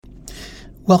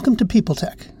Welcome to People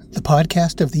Tech, the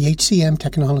podcast of the HCM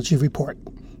Technology Report.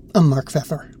 I'm Mark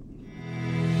Pfeffer.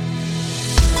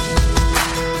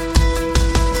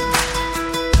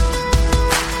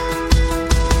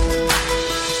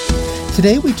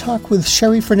 Today we talk with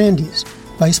Sherry Fernandez,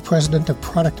 Vice President of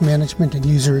Product Management and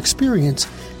User Experience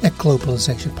at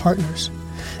Globalization Partners.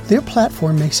 Their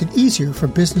platform makes it easier for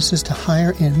businesses to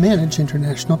hire and manage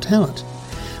international talent.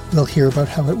 We'll hear about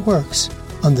how it works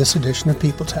on this edition of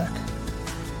People Tech.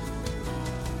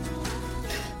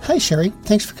 Hi, Sherry.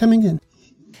 Thanks for coming in.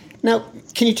 Now,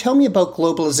 can you tell me about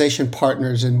Globalization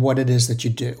Partners and what it is that you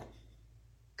do?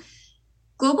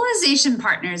 Globalization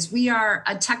Partners, we are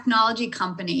a technology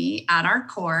company at our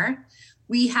core.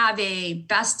 We have a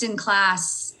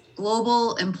best-in-class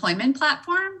global employment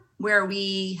platform where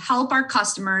we help our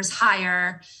customers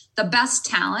hire the best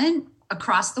talent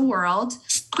across the world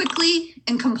quickly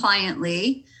and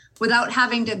compliantly without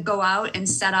having to go out and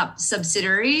set up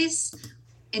subsidiaries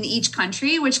in each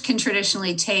country, which can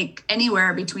traditionally take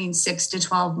anywhere between 6 to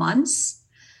 12 months.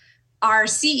 Our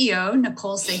CEO,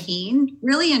 Nicole Sahin,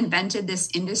 really invented this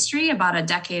industry about a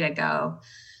decade ago.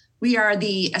 We are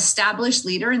the established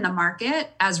leader in the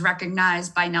market as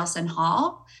recognized by Nelson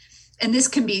Hall. And this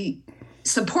can be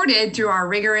supported through our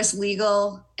rigorous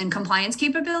legal and compliance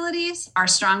capabilities, our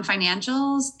strong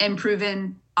financials, and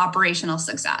proven operational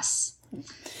success.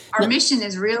 Our mission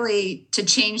is really to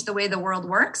change the way the world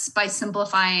works by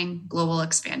simplifying global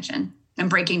expansion and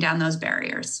breaking down those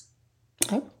barriers.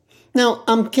 Okay. Now,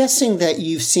 I'm guessing that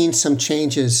you've seen some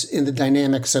changes in the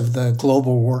dynamics of the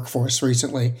global workforce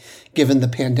recently, given the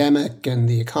pandemic and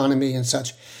the economy and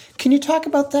such. Can you talk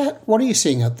about that? What are you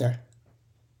seeing out there?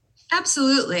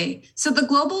 Absolutely. So the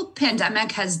global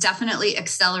pandemic has definitely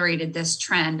accelerated this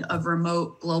trend of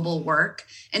remote global work,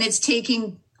 and it's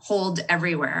taking hold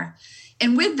everywhere.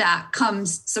 And with that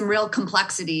comes some real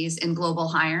complexities in global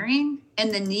hiring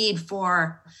and the need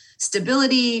for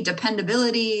stability,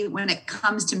 dependability when it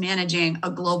comes to managing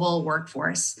a global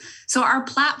workforce. So our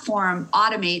platform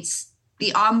automates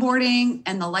the onboarding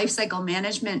and the lifecycle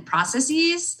management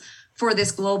processes for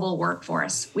this global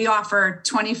workforce. We offer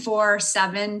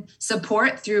 24/7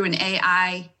 support through an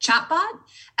AI chatbot,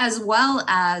 as well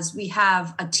as we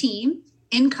have a team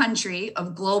in country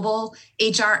of global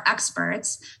HR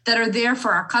experts that are there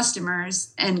for our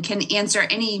customers and can answer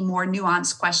any more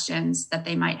nuanced questions that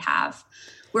they might have.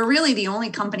 We're really the only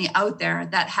company out there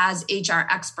that has HR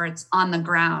experts on the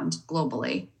ground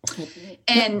globally.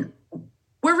 And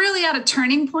we're really at a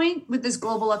turning point with this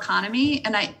global economy.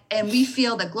 And we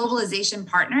feel that Globalization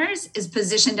Partners is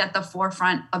positioned at the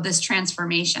forefront of this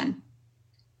transformation.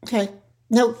 Okay.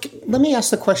 Now, let me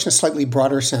ask the question in a slightly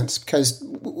broader sense, because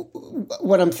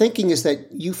what I'm thinking is that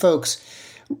you folks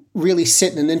really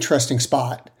sit in an interesting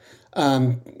spot,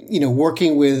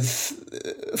 working with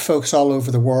folks all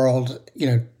over the world,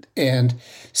 and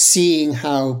seeing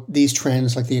how these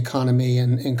trends like the economy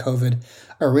and COVID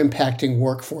are impacting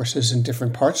workforces in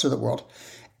different parts of the world.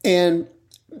 And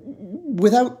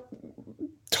without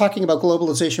talking about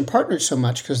Globalization Partners so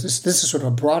much, because this is sort of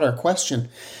a broader question,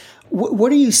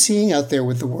 what are you seeing out there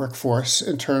with the workforce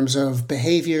in terms of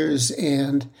behaviors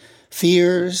and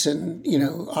fears and,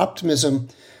 optimism,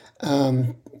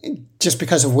 just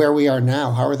because of where we are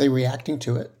now? How are they reacting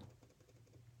to it?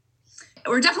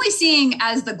 We're definitely seeing,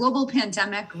 as the global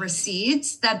pandemic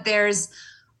recedes, that there's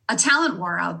a talent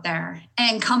war out there,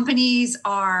 and companies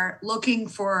are looking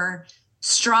for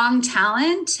strong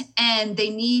talent, and they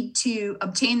need to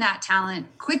obtain that talent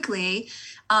quickly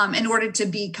in order to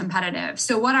be competitive.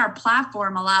 So what our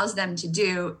platform allows them to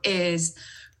do is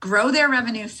grow their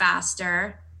revenue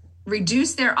faster,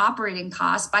 reduce their operating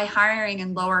costs by hiring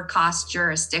in lower cost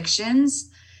jurisdictions.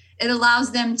 It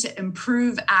allows them to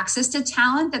improve access to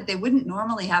talent that they wouldn't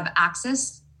normally have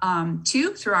access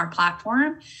to through our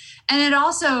platform. And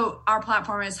our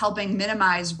platform is helping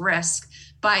minimize risk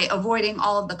by avoiding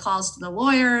all of the calls to the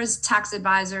lawyers, tax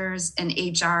advisors, and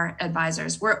HR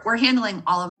advisors. We're handling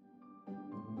all of.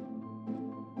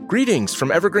 Greetings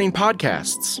from Evergreen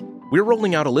Podcasts. We're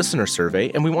rolling out a listener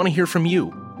survey, and we want to hear from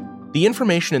you. The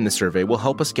information in the survey will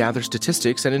help us gather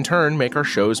statistics and in turn make our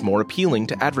shows more appealing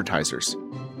to advertisers.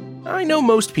 I know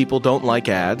most people don't like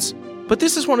ads, but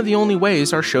this is one of the only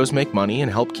ways our shows make money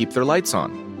and help keep their lights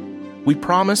on. We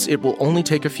promise it will only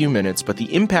take a few minutes, but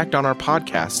the impact on our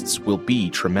podcasts will be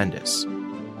tremendous.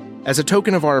 As a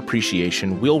token of our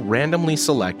appreciation, we'll randomly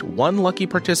select one lucky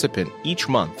participant each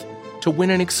month to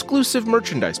win an exclusive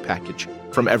merchandise package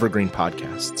from Evergreen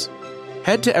Podcasts.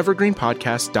 Head to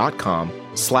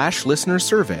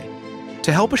evergreenpodcast.com/listenersurvey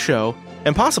to help a show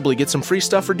and possibly get some free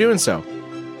stuff for doing so.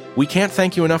 We can't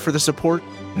thank you enough for the support.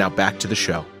 Now back to the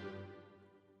show.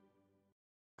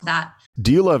 that.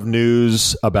 Do you love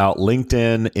news about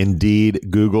LinkedIn, Indeed,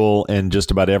 Google, and just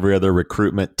about every other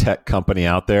recruitment tech company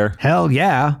out there? Hell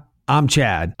yeah. I'm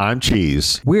Chad. I'm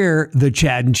Cheese. We're the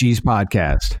Chad and Cheese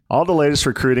Podcast. All the latest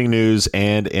recruiting news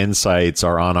and insights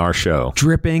are on our show.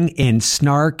 Dripping in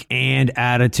snark and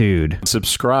attitude.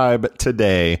 Subscribe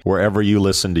today wherever you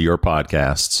listen to your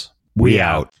podcasts. We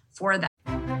out. For that.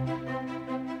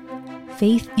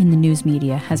 Faith in the news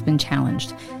media has been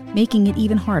challenged, making it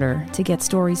even harder to get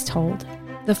stories told.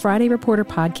 The Friday Reporter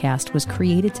podcast was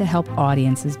created to help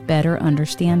audiences better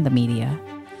understand the media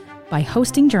by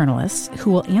hosting journalists who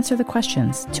will answer the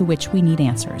questions to which we need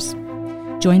answers.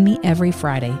 Join me every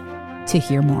Friday to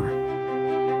hear more.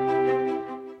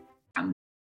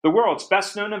 The world's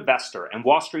best-known investor and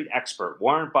Wall Street expert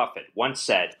Warren Buffett once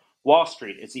said, "Wall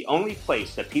Street is the only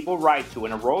place that people ride to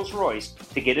in a Rolls-Royce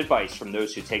to get advice from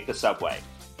those who take the subway."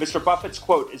 Mr. Buffett's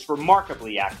quote is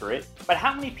remarkably accurate, but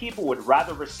how many people would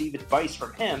rather receive advice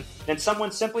from him than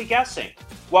someone simply guessing?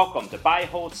 Welcome to Buy,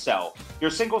 Hold, Sell,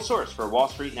 your single source for Wall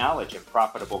Street knowledge and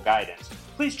profitable guidance.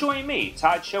 Please join me,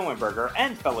 Todd Schoenberger,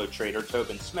 and fellow trader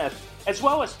Tobin Smith, as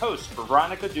well as host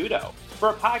Veronica Dudo, for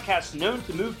a podcast known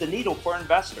to move the needle for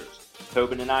investors.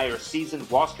 Tobin and I are seasoned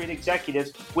Wall Street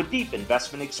executives with deep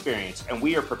investment experience, and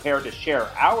we are prepared to share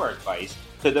our advice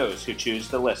to those who choose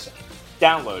to listen.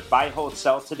 Download Buy, Hold,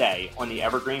 Sell today on the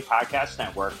Evergreen Podcast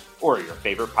Network or your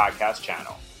favorite podcast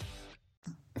channel.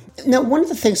 Now, one of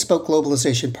the things about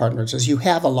Globalization Partners is you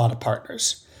have a lot of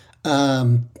partners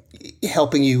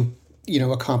helping you,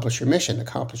 accomplish your mission,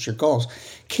 accomplish your goals.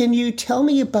 Can you tell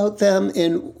me about them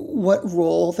and what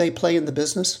role they play in the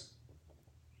business?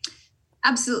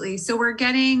 Absolutely. So we're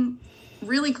getting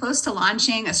really close to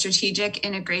launching a strategic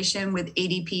integration with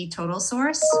ADP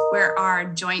TotalSource, where our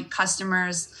joint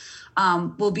customers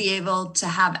will be able to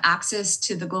have access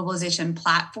to the globalization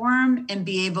platform and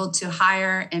be able to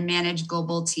hire and manage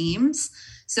global teams.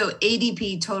 So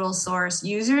ADP TotalSource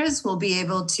users will be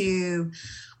able to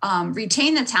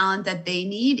retain the talent that they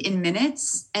need in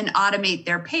minutes and automate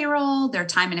their payroll, their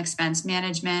time and expense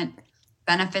management,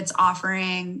 benefits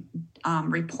offering,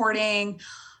 reporting,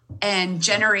 and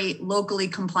generate locally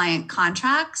compliant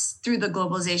contracts through the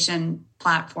globalization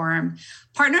platform.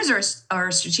 Partners are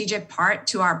a strategic part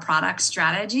to our product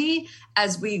strategy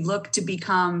as we look to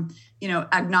become,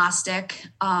 agnostic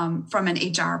from an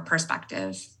HR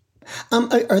perspective.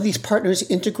 Are these partners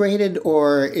integrated,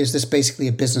 or is this basically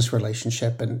a business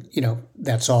relationship and,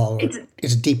 that's all?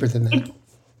 It's deeper than that?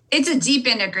 It's a deep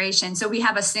integration. So we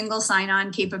have a single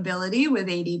sign-on capability with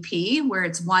ADP where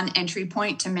it's one entry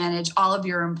point to manage all of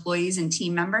your employees and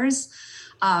team members.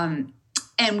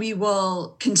 And we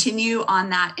will continue on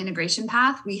that integration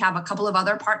path. We have a couple of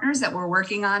other partners that we're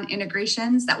working on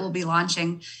integrations that will be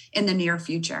launching in the near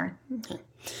future. Okay.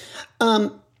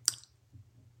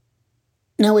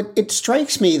 Now, it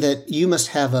strikes me that you must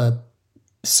have a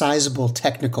sizable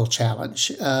technical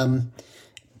challenge.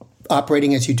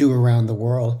 Operating as you do around the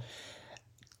world,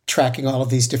 tracking all of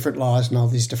these different laws and all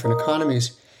these different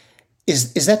economies.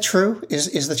 Is that true?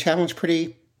 Is the challenge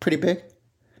pretty big?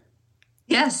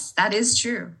 Yes, that is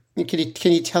true.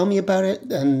 Can you tell me about it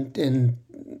and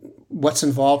what's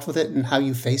involved with it and how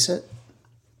you face it?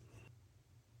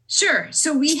 Sure.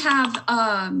 So we have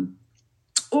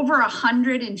over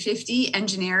 150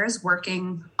 engineers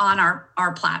working on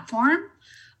our platform.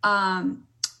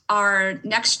 Our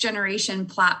next generation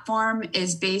platform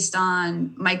is based on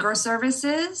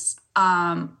microservices,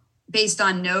 based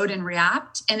on Node and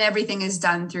React, and everything is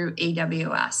done through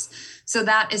AWS. So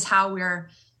that is how we're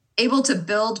able to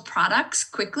build products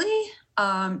quickly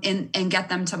and get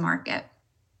them to market.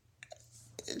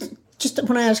 Just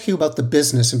when I ask you about the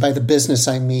business, and by the business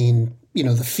I mean,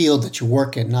 the field that you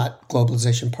work in, not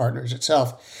Globalization Partners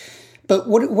itself. But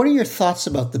what are your thoughts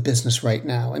about the business right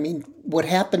now? I mean, what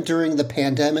happened during the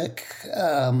pandemic,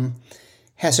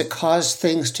 has it caused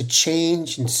things to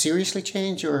change and seriously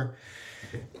change? Or,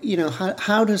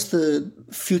 how does the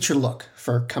future look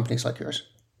for companies like yours?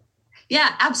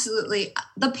 Yeah, absolutely.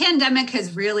 The pandemic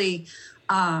has really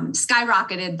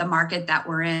skyrocketed the market that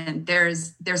we're in.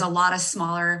 There's a lot of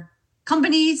smaller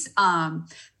companies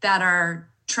that are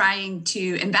trying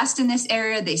to invest in this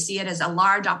area. They see it as a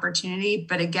large opportunity.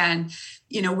 But again,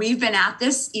 we've been at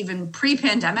this even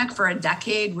pre-pandemic for a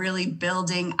decade, really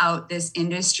building out this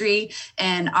industry.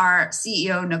 And our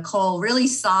CEO, Nicole, really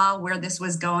saw where this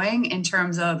was going in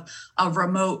terms of a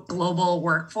remote global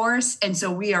workforce. And so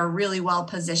we are really well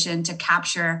positioned to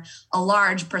capture a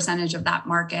large percentage of that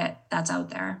market that's out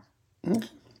there. Okay.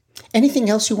 Anything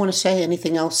else you want to say?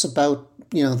 Anything else about,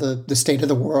 the state of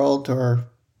the world or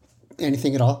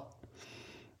anything at all?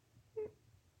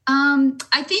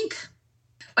 I think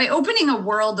By opening a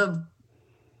world of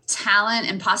talent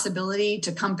and possibility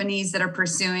to companies that are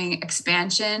pursuing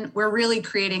expansion, we're really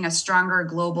creating a stronger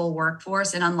global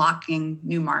workforce and unlocking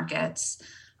new markets.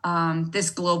 This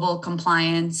global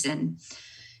compliance and,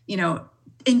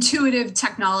 intuitive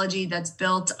technology that's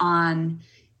built on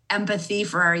empathy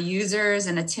for our users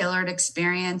and a tailored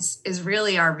experience is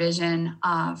really our vision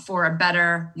for a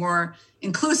better, more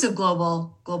inclusive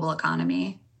global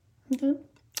economy. Okay.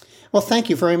 Well, thank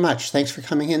you very much. Thanks for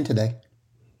coming in today.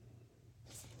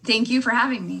 Thank you for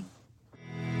having me.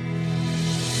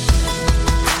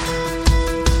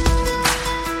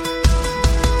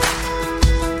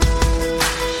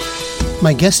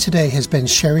 My guest today has been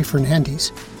Sherry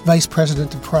Fernandez, Vice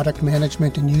President of Product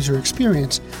Management and User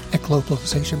Experience at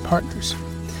Globalization Partners.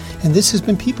 And this has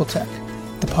been People Tech,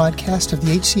 the podcast of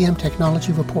the HCM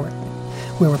Technology Report.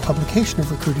 We're a publication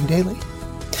of Recruiting Daily.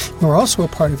 We're also a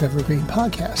part of Evergreen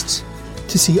Podcasts.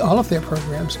 To see all of their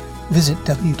programs, visit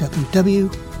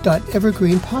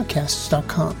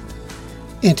www.evergreenpodcasts.com.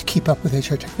 And to keep up with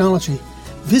HR technology,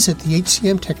 visit the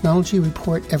HCM Technology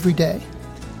Report every day.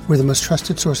 We're the most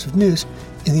trusted source of news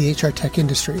in the HR tech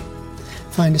industry.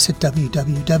 Find us at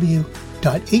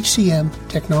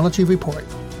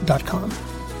www.hcmtechnologyreport.com.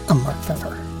 I'm Mark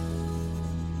Feller.